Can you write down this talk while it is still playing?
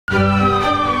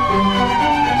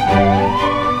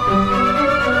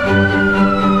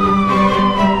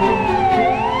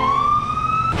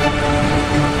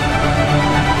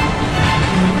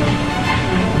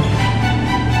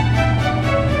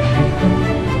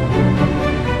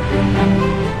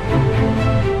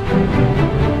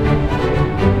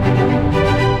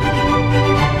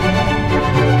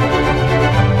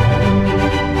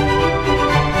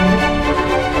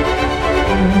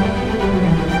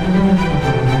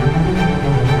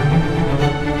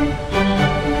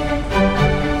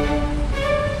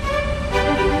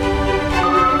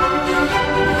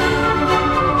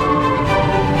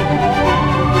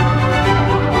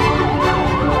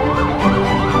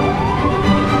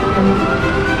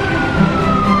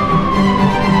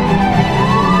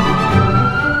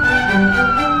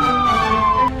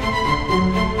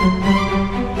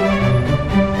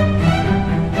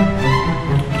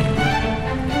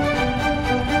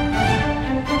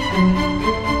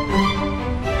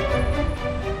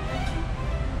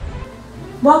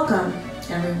Welcome,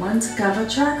 everyone, to Cover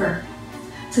Tracker.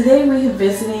 Today we are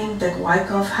visiting the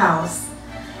Wyckoff House.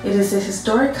 It is a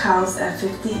historic house at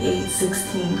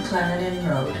 5816 Clarendon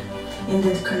Road in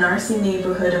the Canarsie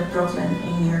neighborhood of Brooklyn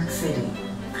in New York City.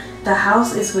 The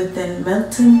house is within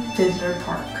Milton Fidler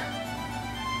Park.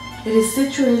 It is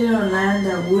situated on land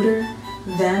that Wouter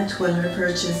Van Twiller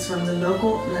purchased from the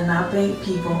local Lenape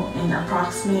people in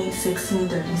approximately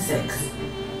 1636.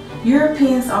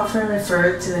 Europeans often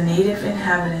referred to the native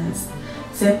inhabitants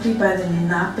simply by the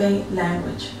Lenape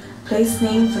language, place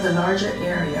name for the larger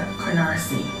area,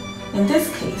 Canarsie. In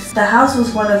this case, the house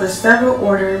was one of the several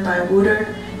ordered by Wouter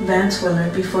Van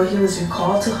Twiller before he was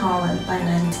recalled to Holland by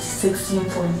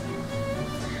 1640.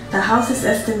 The house is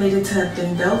estimated to have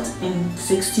been built in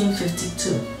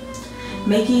 1652,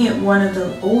 making it one of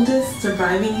the oldest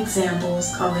surviving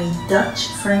examples of a Dutch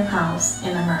frame house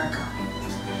in America.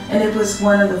 And it was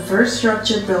one of the first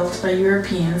structures built by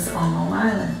Europeans on Long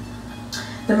Island.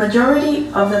 The majority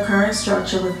of the current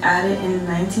structure was added in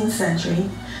the 19th century,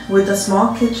 with a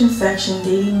small kitchen section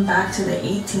dating back to the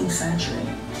 18th century.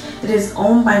 It is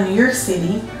owned by New York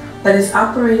City, but is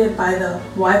operated by the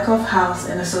Wyckoff House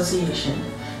and Association.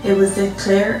 It was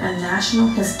declared a National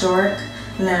Historic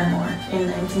Landmark in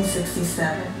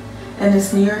 1967 and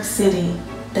is New York City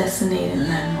designated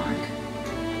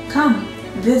landmark. Come,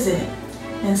 visit,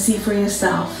 and see for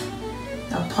yourself.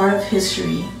 A part of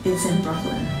history is in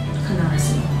Brooklyn,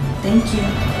 Canarsie. Thank you.